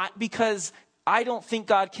 Not because I don't think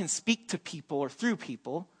God can speak to people or through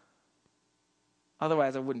people.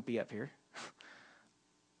 Otherwise, I wouldn't be up here.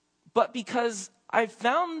 But because I've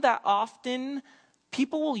found that often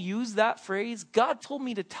people will use that phrase, God told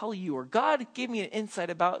me to tell you, or God gave me an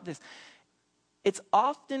insight about this. It's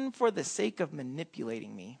often for the sake of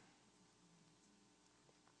manipulating me.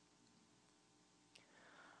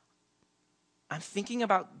 I'm thinking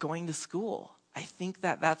about going to school. I think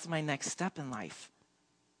that that's my next step in life.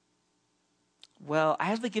 Well, I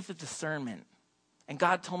have the gift of discernment, and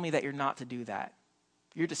God told me that you're not to do that.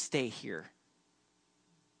 You're to stay here,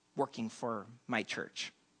 working for my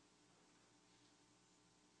church.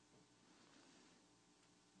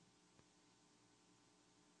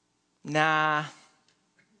 Nah,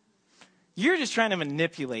 you're just trying to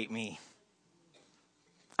manipulate me.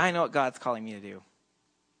 I know what God's calling me to do.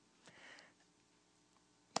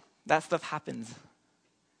 That stuff happens.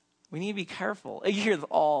 We need to be careful. You hear this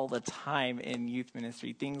all the time in youth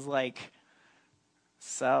ministry. Things like,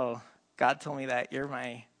 so God told me that you're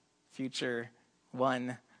my future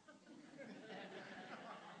one.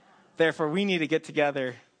 Therefore, we need to get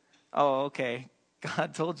together. Oh, okay.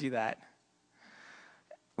 God told you that.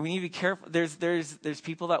 We need to be careful. There's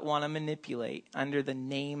people that want to manipulate under the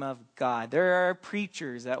name of God. There are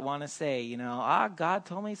preachers that want to say, God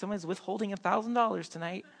told me someone's withholding $1,000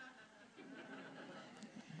 tonight.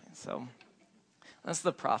 So that's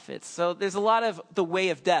the prophets. So there's a lot of the way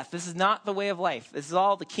of death. This is not the way of life. This is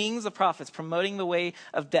all the kings, the prophets promoting the way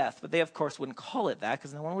of death. But they, of course, wouldn't call it that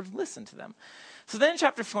because no one would listen to them. So then in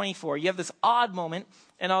chapter 24, you have this odd moment,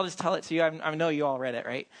 and I'll just tell it to you. I know you all read it,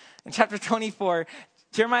 right? In chapter 24,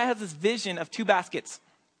 Jeremiah has this vision of two baskets.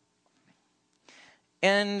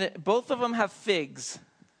 And both of them have figs.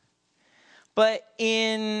 But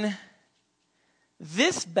in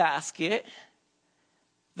this basket,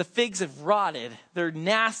 the figs have rotted. They're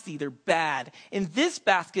nasty. They're bad. In this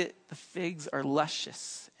basket, the figs are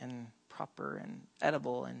luscious and proper and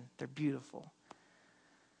edible, and they're beautiful.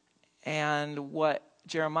 And what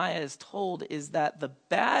Jeremiah is told is that the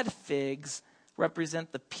bad figs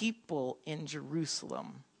represent the people in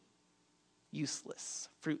Jerusalem. Useless,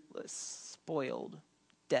 fruitless, spoiled,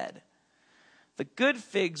 dead. The good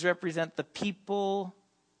figs represent the people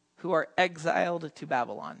who are exiled to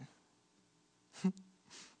Babylon.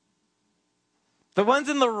 The ones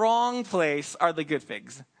in the wrong place are the good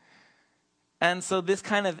figs. And so this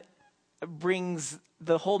kind of brings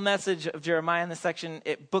the whole message of Jeremiah in this section,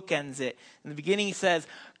 it bookends it. In the beginning he says,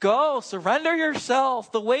 go, surrender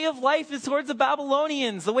yourself. The way of life is towards the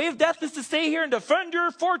Babylonians. The way of death is to stay here and defend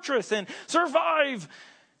your fortress and survive.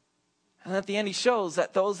 And at the end he shows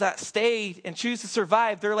that those that stay and choose to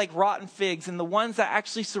survive, they're like rotten figs. And the ones that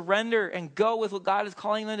actually surrender and go with what God is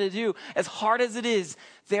calling them to do, as hard as it is,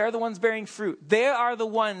 they are the ones bearing fruit. They are the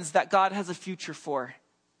ones that God has a future for.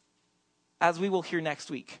 As we will hear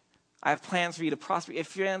next week. I have plans for you to prosper.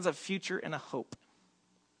 If your plans have a future and a hope.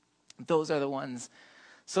 Those are the ones.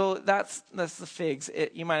 So that's the figs.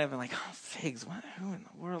 You might have been like, oh, figs, what? Who in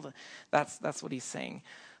the world? That's what he's saying.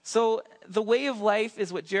 So the way of life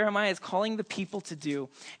is what Jeremiah is calling the people to do.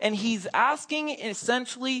 And he's asking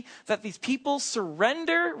essentially that these people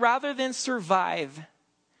surrender rather than survive.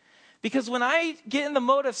 Because when I get in the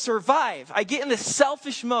mode of survive, I get in this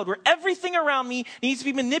selfish mode where everything around me needs to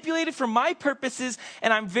be manipulated for my purposes,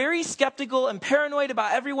 and I'm very skeptical and paranoid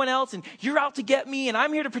about everyone else, and you're out to get me, and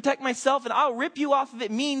I'm here to protect myself, and I'll rip you off if it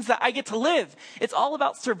means that I get to live. It's all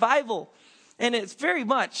about survival. And it's very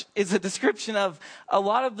much is a description of a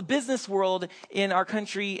lot of the business world in our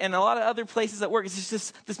country and a lot of other places that work. It's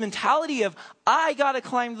just this mentality of, I got to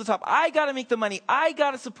climb to the top. I got to make the money. I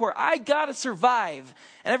got to support. I got to survive.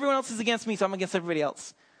 And everyone else is against me, so I'm against everybody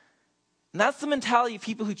else. And that's the mentality of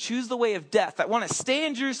people who choose the way of death, that want to stay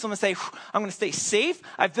in Jerusalem and say, I'm going to stay safe.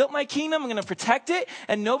 I've built my kingdom. I'm going to protect it.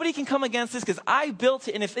 And nobody can come against this because I built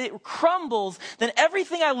it. And if it crumbles, then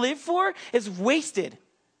everything I live for is wasted.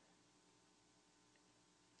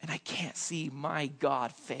 And I can't see my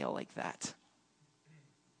God fail like that.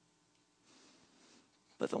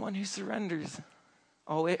 But the one who surrenders,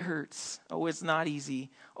 oh, it hurts. Oh, it's not easy.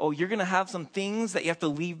 Oh, you're going to have some things that you have to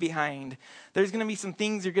leave behind. There's going to be some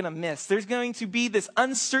things you're going to miss. There's going to be this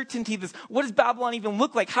uncertainty, this, what does Babylon even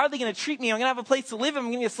look like? How are they going to treat me? I'm going to have a place to live. I'm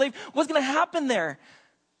going to be a slave. What's going to happen there?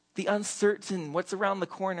 The uncertain, what's around the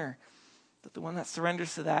corner. But the one that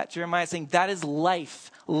surrenders to that, Jeremiah is saying, that is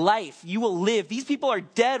life. Life. You will live. These people are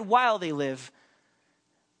dead while they live.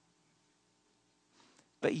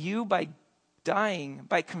 But you, by dying,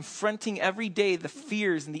 by confronting every day the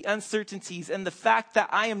fears and the uncertainties and the fact that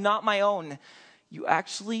I am not my own, you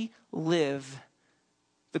actually live.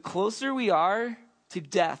 The closer we are to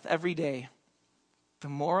death every day, the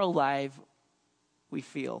more alive we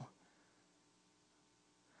feel.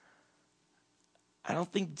 I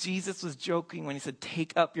don't think Jesus was joking when he said,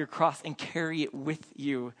 take up your cross and carry it with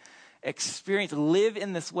you. Experience, live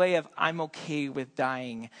in this way of I'm okay with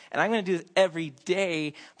dying. And I'm going to do this every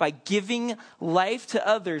day by giving life to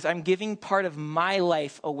others. I'm giving part of my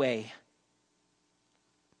life away.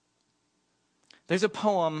 There's a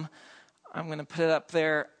poem, I'm going to put it up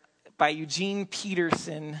there, by Eugene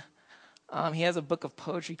Peterson. He has a book of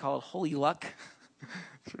poetry called Holy Luck.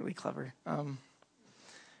 It's really clever.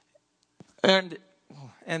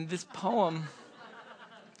 And this poem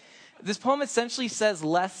essentially says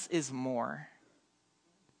less is more.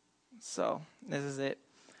 So, this is it.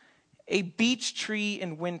 A beech tree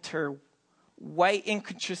in winter, white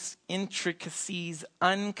intricacies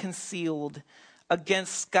unconcealed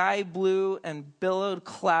against sky blue and billowed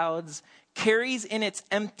clouds, carries in its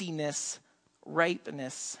emptiness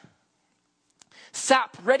ripeness.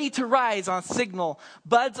 Sap ready to rise on signal,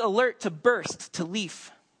 buds alert to burst to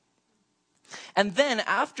leaf. And then,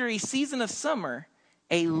 after a season of summer,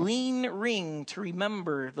 a lean ring to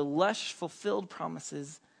remember the lush fulfilled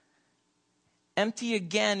promises. Empty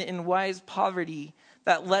again in wise poverty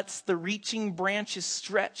that lets the reaching branches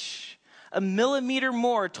stretch a millimeter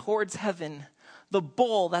more towards heaven. The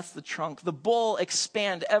bowl, that's the trunk, the bowl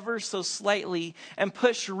expand ever so slightly and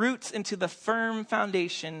push roots into the firm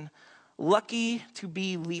foundation. Lucky to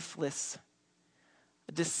be leafless.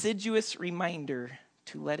 A deciduous reminder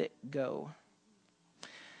to let it go.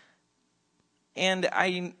 And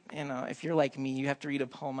if you're like me, you have to read a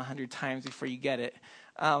poem 100 times before you get it.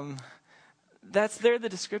 That's the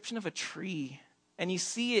description of a tree. And you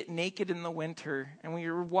see it naked in the winter. And when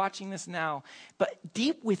you're watching this now, but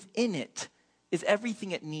deep within it is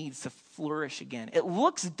everything it needs to flourish again. It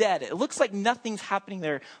looks dead. It looks like nothing's happening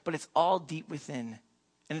there, but it's all deep within.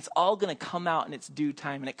 And it's all going to come out in its due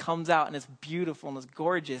time. And it comes out and it's beautiful and it's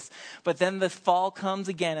gorgeous. But then the fall comes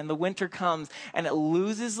again and the winter comes and it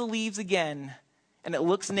loses the leaves again. And it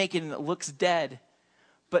looks naked and it looks dead.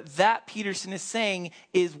 But that, Peterson is saying,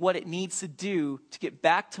 is what it needs to do to get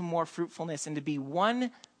back to more fruitfulness and to be 1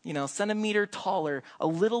 centimeter taller, a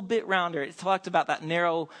little bit rounder. It talked about that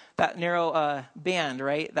narrow band,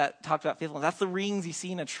 right? That talked about faithfulness. That's the rings you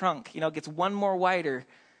see in a trunk. It gets 1 more wider.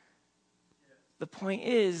 The point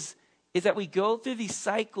is that we go through these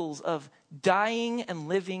cycles of dying and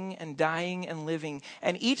living and dying and living.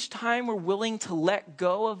 And each time we're willing to let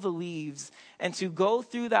go of the leaves and to go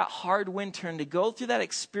through that hard winter and to go through that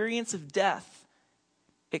experience of death,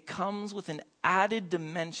 it comes with an added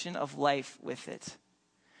dimension of life with it.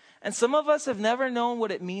 And some of us have never known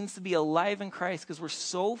what it means to be alive in Christ because we're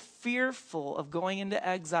so fearful of going into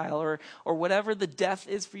exile or whatever the death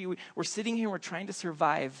is for you. We're sitting here, we're trying to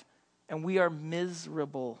survive. And we are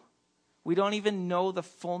miserable. We don't even know the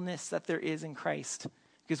fullness that there is in Christ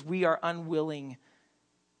because we are unwilling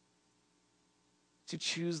to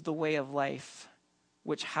choose the way of life,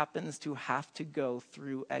 which happens to have to go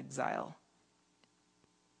through exile.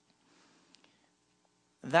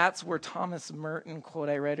 That's where Thomas Merton quote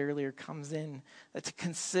I read earlier comes in. That to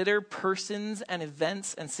consider persons and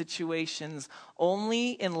events and situations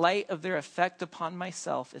only in light of their effect upon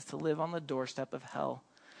myself is to live on the doorstep of hell.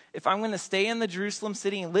 If I'm going to stay in the Jerusalem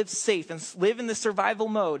city and live safe and live in the survival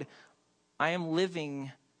mode, I am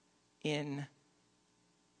living in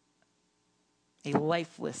a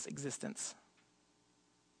lifeless existence.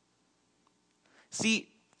 See,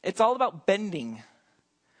 it's all about bending.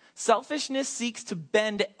 Selfishness seeks to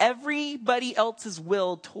bend everybody else's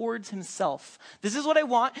will towards himself. This is what I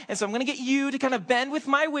want, and so I'm going to get you to kind of bend with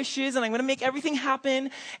my wishes, and I'm going to make everything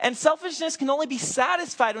happen. And selfishness can only be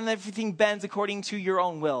satisfied when everything bends according to your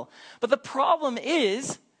own will. But the problem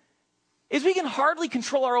is we can hardly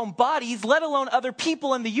control our own bodies, let alone other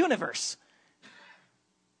people in the universe.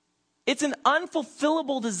 It's an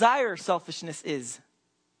unfulfillable desire, selfishness is.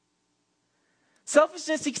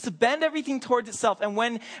 Selfishness seeks to bend everything towards itself. And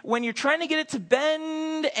when you're trying to get it to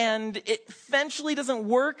bend and it eventually doesn't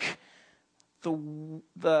work,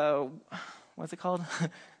 the what's it called?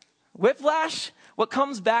 Whiplash, what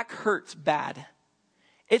comes back hurts bad.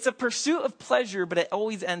 It's a pursuit of pleasure, but it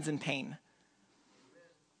always ends in pain.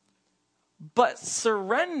 But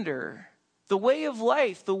surrender, the way of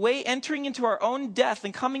life, the way entering into our own death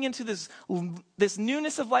and coming into this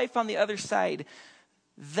newness of life on the other side,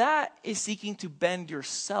 that is seeking to bend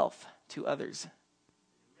yourself to others.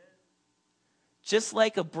 Just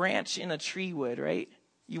like a branch in a tree would, right?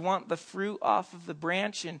 You want the fruit off of the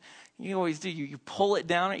branch, and you always do. You pull it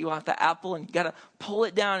down, you want the apple, and you got to pull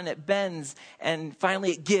it down, and it bends, and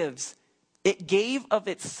finally it gives. It gave of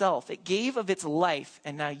itself. It gave of its life,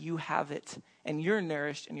 and now you have it, and you're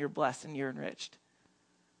nourished, and you're blessed, and you're enriched.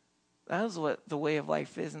 That is what the way of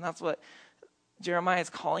life is, and that's what Jeremiah is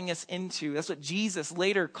calling us into. That's what Jesus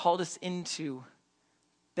later called us into.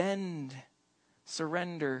 Bend,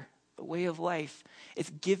 surrender, the way of life. It's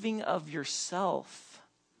giving of yourself.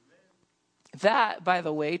 That, by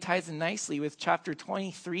the way, ties in nicely with chapter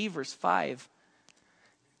 23, verse 5.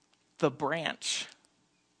 The branch.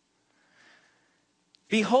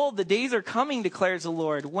 Behold, the days are coming, declares the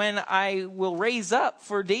Lord, when I will raise up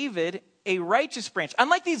for David a righteous branch.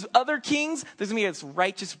 Unlike these other kings, there's going to be this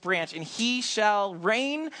righteous branch, and he shall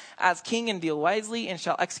reign as king and deal wisely and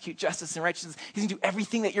shall execute justice and righteousness. He's going to do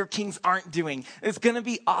everything that your kings aren't doing. It's going to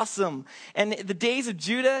be awesome. And the days of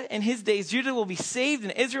Judah, in his days, Judah will be saved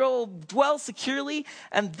and Israel will dwell securely.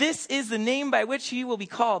 And this is the name by which he will be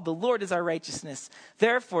called. The Lord is our righteousness.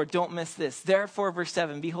 Therefore, don't miss this. Therefore, verse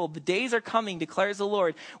 7, behold, the days are coming, declares the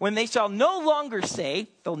Lord, when they shall no longer say,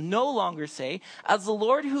 as the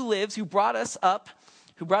Lord who lives, who brought up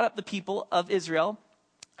the people of Israel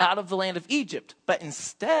out of the land of Egypt. But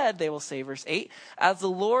instead, they will say, verse 8, as the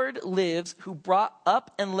Lord lives, who brought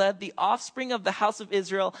up and led the offspring of the house of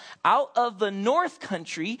Israel out of the north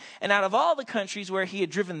country and out of all the countries where he had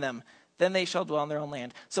driven them. Then they shall dwell in their own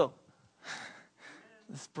land. So,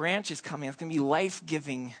 this branch is coming. It's going to be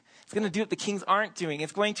life-giving. It's going to do what the kings aren't doing.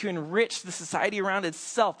 It's going to enrich the society around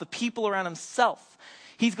itself, the people around himself.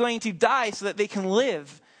 He's going to die so that they can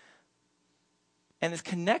live. And is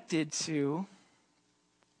connected to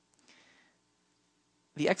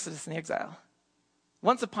the Exodus and the exile.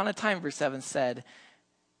 Once upon a time, verse 7 said,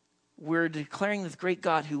 we're declaring this great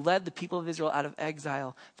God who led the people of Israel out of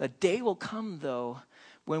exile. The day will come, though,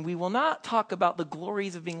 when we will not talk about the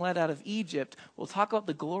glories of being led out of Egypt. We'll talk about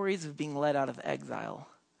the glories of being led out of exile.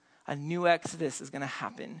 A new Exodus is going to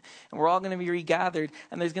happen. And we're all going to be regathered.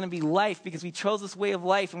 And there's going to be life because we chose this way of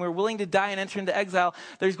life. And we're willing to die and enter into exile.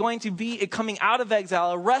 There's going to be a coming out of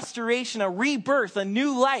exile, a restoration, a rebirth, a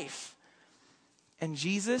new life. And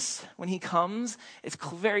Jesus, when he comes, it's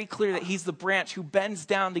very clear that he's the branch who bends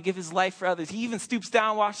down to give his life for others. He even stoops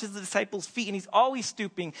down, washes the disciples' feet, and he's always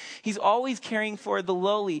stooping. He's always caring for the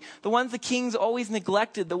lowly, the ones the kings always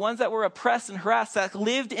neglected, the ones that were oppressed and harassed, that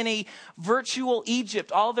lived in a virtual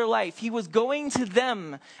Egypt all their life. He was going to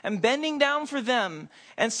them and bending down for them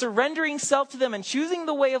and surrendering self to them and choosing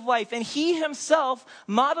the way of life. And he himself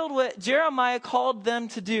modeled what Jeremiah called them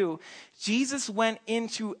to do. Jesus went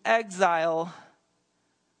into exile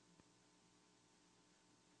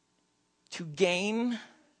to gain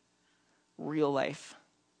real life.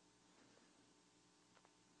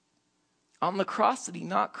 On the cross, did he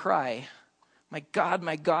not cry, my God,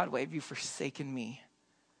 why have you forsaken me?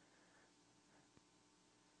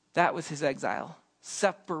 That was his exile,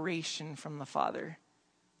 separation from the Father.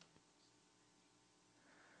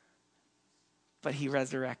 But he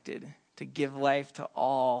resurrected to give life to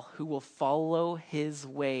all who will follow his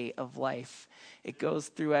way of life. It goes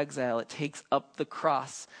through exile. It takes up the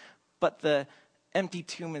cross. But the empty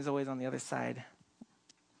tomb is always on the other side.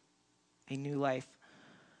 A new life.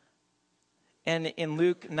 And in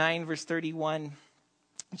Luke 9, verse 31,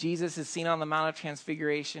 Jesus is seen on the Mount of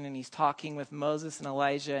Transfiguration, and he's talking with Moses and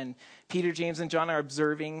Elijah, and Peter, James, and John are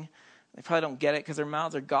observing. They probably don't get it because their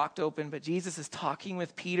mouths are gawked open, but Jesus is talking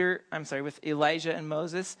with with Elijah and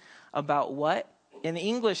Moses about what? In the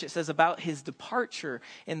English, it says about his departure.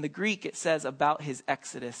 In the Greek, it says about his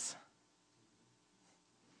exodus.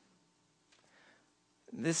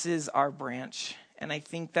 This is our branch, And I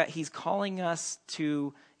think that he's calling us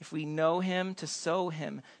to, if we know him, to sow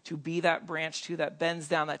him, to be that branch too that bends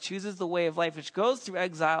down, that chooses the way of life, which goes through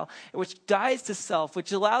exile, which dies to self,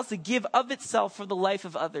 which allows to give of itself for the life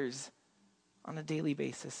of others on a daily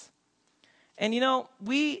basis. And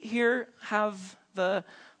we here have the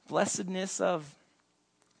blessedness of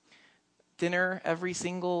dinner every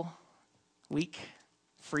single week,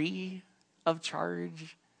 free of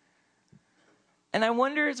charge. And I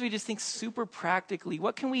wonder, as we just think super practically,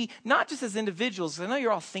 what can we, not just as individuals, because I know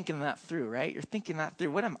you're all thinking that through, right? You're thinking that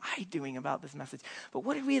through. What am I doing about this message? But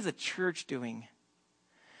what are we as a church doing?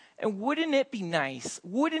 And wouldn't it be nice,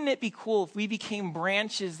 wouldn't it be cool if we became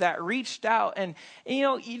branches that reached out and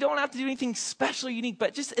you don't have to do anything special, unique,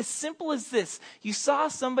 but just as simple as this. You saw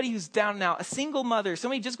somebody who's down and out, a single mother,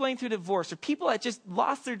 somebody just going through divorce, or people that just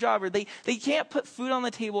lost their job, or they can't put food on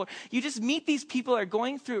the table. You just meet these people that are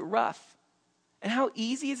going through it rough. And how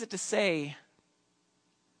easy is it to say,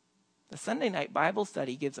 the Sunday night Bible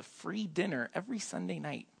study gives a free dinner every Sunday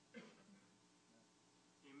night.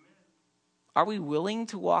 Are we willing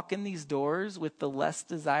to walk in these doors with the less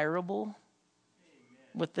desirable,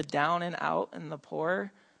 with the down and out and the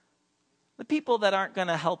poor? The people that aren't going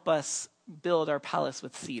to help us build our palace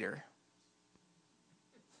with cedar.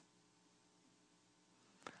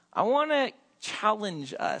 I want to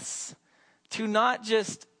challenge us to not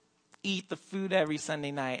just eat the food every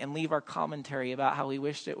Sunday night and leave our commentary about how we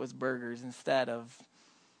wished it was burgers instead of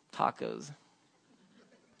tacos.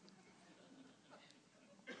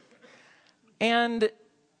 And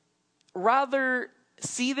rather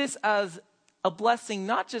see this as a blessing,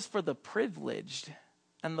 not just for the privileged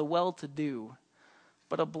and the well-to-do,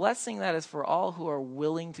 but a blessing that is for all who are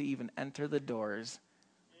willing to even enter the doors.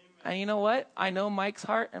 Amen. And you know what? I know Mike's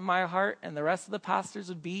heart and my heart and the rest of the pastors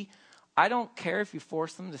would be, I don't care if you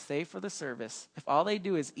force them to stay for the service. If all they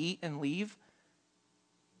do is eat and leave,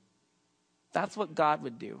 that's what God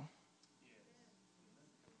would do.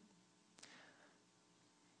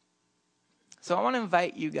 So I want to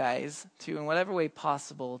invite you guys to, in whatever way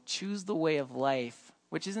possible, choose the way of life,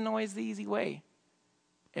 which isn't always the easy way.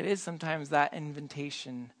 It is sometimes that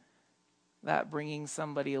invitation, that bringing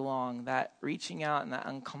somebody along, that reaching out in that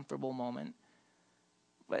uncomfortable moment.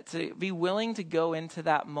 But to be willing to go into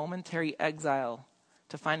that momentary exile,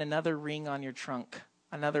 to find another ring on your trunk,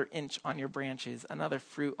 another inch on your branches, another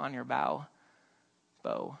fruit on your bough,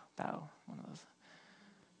 one of those.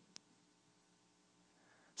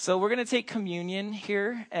 So we're going to take communion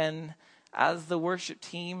here, and as the worship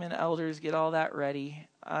team and elders get all that ready,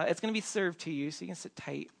 it's going to be served to you, so you can sit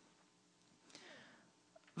tight.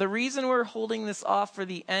 The reason we're holding this off for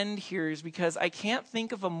the end here is because I can't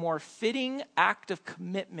think of a more fitting act of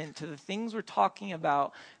commitment to the things we're talking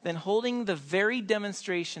about than holding the very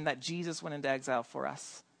demonstration that Jesus went into exile for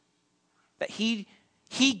us. That he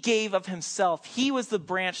gave of himself. He was the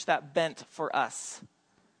branch that bent for us.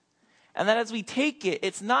 And that as we take it,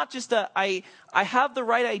 it's not just I have the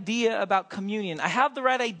right idea about communion. I have the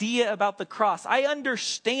right idea about the cross. I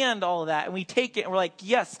understand all of that. And we take it and we're like,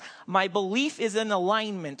 yes, my belief is in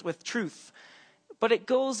alignment with truth. But it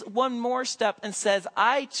goes one more step and says,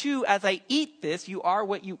 I too, as I eat this, you are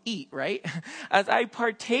what you eat, right? As I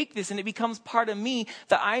partake this and it becomes part of me,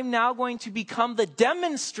 that I'm now going to become the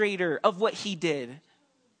demonstrator of what he did. Amen.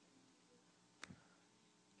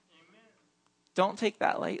 Don't take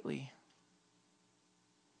that lightly.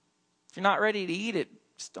 If you're not ready to eat it,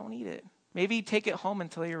 just don't eat it. Maybe take it home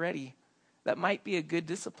until you're ready. That might be a good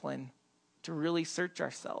discipline to really search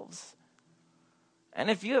ourselves. And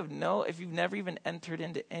if you've never even entered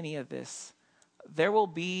into any of this, there will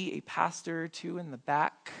be a pastor or two in the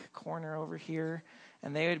back corner over here,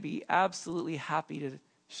 and they would be absolutely happy to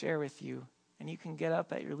share with you. And you can get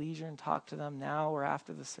up at your leisure and talk to them now or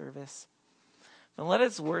after the service. Then let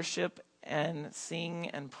us worship and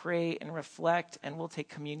sing and pray and reflect, and we'll take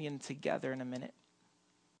communion together in a minute.